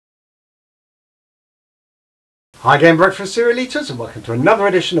Hi again, breakfast cereal eaters, and welcome to another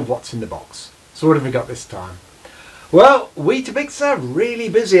edition of What's in the Box. So what have we got this time? Well, Weetabix are really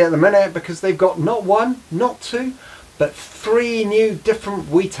busy at the minute because they've got not one, not two, but three new different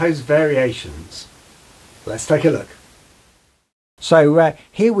Weetos variations. Let's take a look. So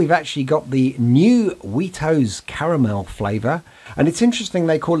here we've actually got the new Weetos caramel flavour, and it's interesting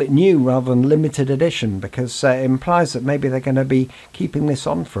they call it new rather than limited edition because it implies that maybe they're going to be keeping this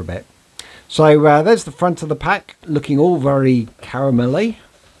on for a bit. So there's the front of the pack, looking all very caramelly,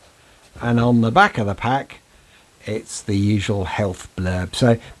 and on the back of the pack it's the usual health blurb.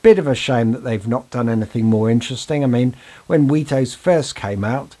 So bit of a shame that they've not done anything more interesting. I mean, when Weetos first came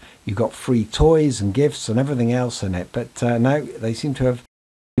out, you got free toys and gifts and everything else in it, but no, they seem to have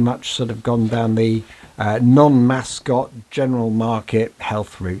pretty much sort of gone down the non-mascot general market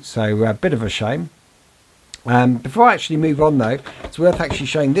health route. So a bit of a shame. Before I actually move on though, it's worth actually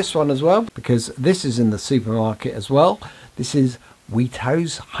showing this one as well, because this is in the supermarket as well. This is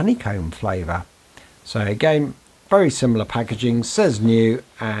Weetos Honeycomb flavour. So again, very similar packaging, says new,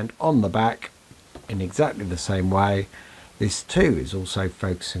 and on the back in exactly the same way, this too is also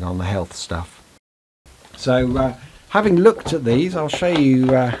focusing on the health stuff. So having looked at these, I'll show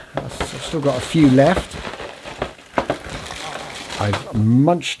you, I've still got a few left. I've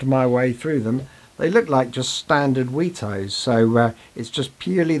munched my way through them. They look like just standard Weetos, so it's just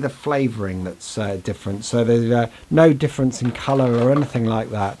purely the flavouring that's different. So there's no difference in colour or anything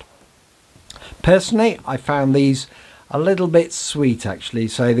like that. Personally, I found these a little bit sweet actually,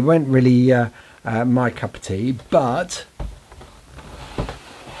 so they weren't really my cup of tea, but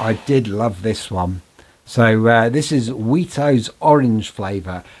I did love this one. So this is Weetos orange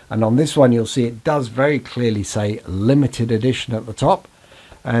flavour, and on this one you'll see it does very clearly say limited edition at the top.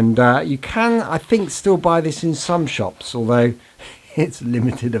 And you can, I think, still buy this in some shops, although it's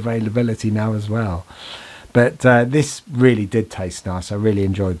limited availability now as well. But this really did taste nice. I really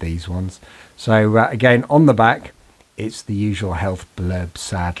enjoyed these ones. So again, on the back, it's the usual health blurb,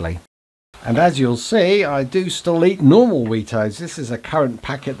 sadly. And as you'll see, I do still eat normal Weetos. This is a current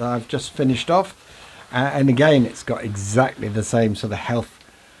packet that I've just finished off. And again, it's got exactly the same sort of health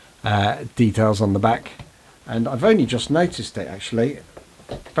details on the back. And I've only just noticed it actually.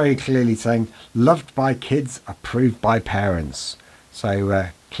 Very clearly saying loved by kids, approved by parents. So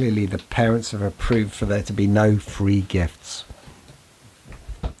clearly the parents have approved for there to be no free gifts.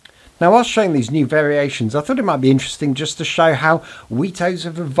 Now, whilst showing these new variations, I thought it might be interesting just to show how Weetos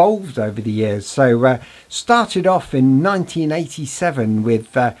have evolved over the years. So started off in 1987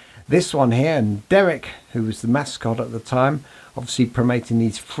 with this one here, and Derek, who was the mascot at the time, obviously promoting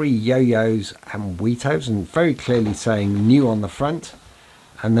these free yo-yos and Weetos, and very clearly saying new on the front.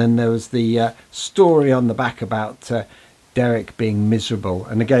 And then there was the story on the back about Derek being miserable.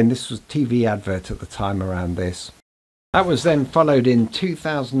 And again, this was TV advert at the time around this. That was then followed in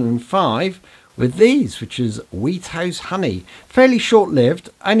 2005 with these, which is Weetos Honey. Fairly short-lived,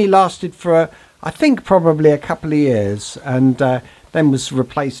 only lasted for, I think, probably a couple of years, and then was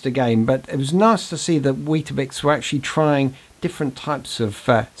replaced again. But it was nice to see that Weetabix were actually trying different types of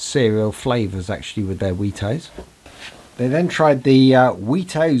cereal flavours actually with their Weetos. They then tried the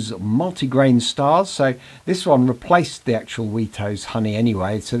Weetos multigrain stars, so this one replaced the actual Weetos honey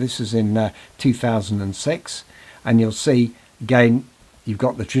anyway, so this is in 2006, and you'll see again you've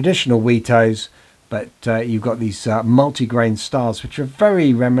got the traditional Weetos, but you've got these multigrain stars, which are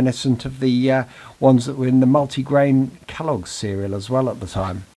very reminiscent of the ones that were in the multigrain Kellogg cereal as well at the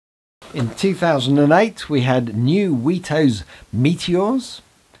time. In 2008 we had new Weetos Meteors,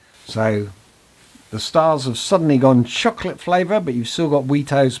 so the stars have suddenly gone chocolate flavour, but you've still got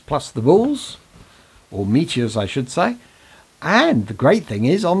Weetos plus the balls, or Meteors I should say. And the great thing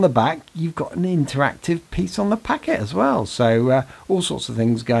is, on the back you've got an interactive piece on the packet as well. So all sorts of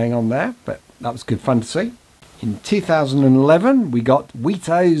things going on there, but that was good fun to see. In 2011 we got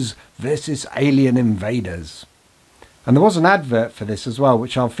Weetos versus Alien Invaders. And there was an advert for this as well,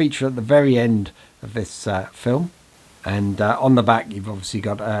 which I'll feature at the very end of this film. And on the back you've obviously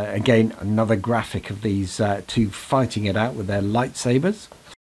got again another graphic of these two fighting it out with their lightsabers.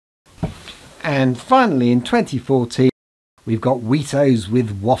 And finally in 2014 we've got Weetos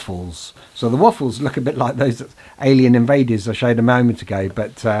with waffles. So the waffles look a bit like those Alien Invaders I showed a moment ago,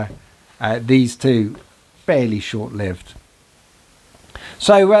 but these two fairly short-lived.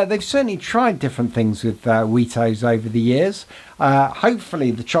 So they've certainly tried different things with Weetos over the years.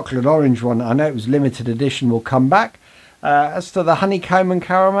 Hopefully the chocolate orange one, I know it was limited edition, will come back. As to the honeycomb and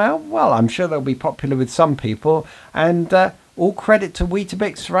caramel, well, I'm sure they'll be popular with some people, and All credit to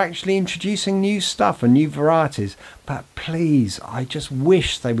Weetabix for actually introducing new stuff and new varieties, but please, I just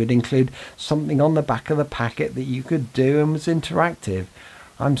wish they would include something on the back of the packet that you could do and was interactive.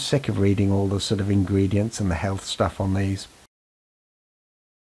 I'm sick of reading all the sort of ingredients and the health stuff on these.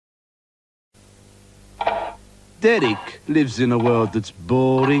 Derek lives in a world that's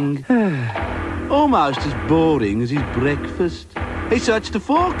boring. Almost as boring as his breakfast. He searched the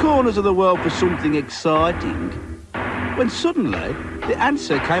four corners of the world for something exciting, when suddenly the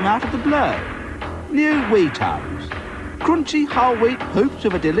answer came out of the blur. New Weetos. Crunchy whole wheat hoops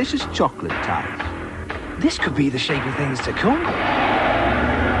with a delicious chocolate taste. This could be the shape of things to come.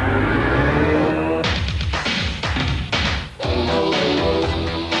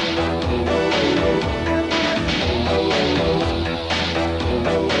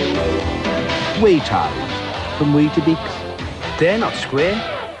 Weetos from Weetabix. They're not square.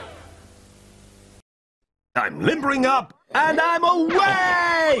 I'm limbering up and I'm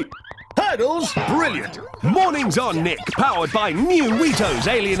away! Hurdles, brilliant. Mornings on Nick, powered by new Weetos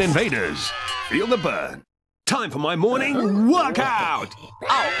Alien Invaders. Feel the burn. Time for my morning workout.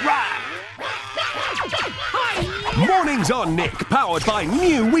 All right. Mornings on Nick, powered by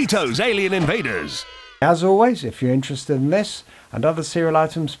new Weetos Alien Invaders. As always, if you're interested in this and other cereal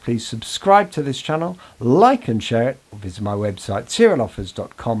items, please subscribe to this channel, like and share it, or visit my website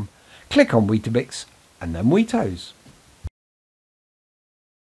cerealoffers.com. Click on Weetabix and then Weetos.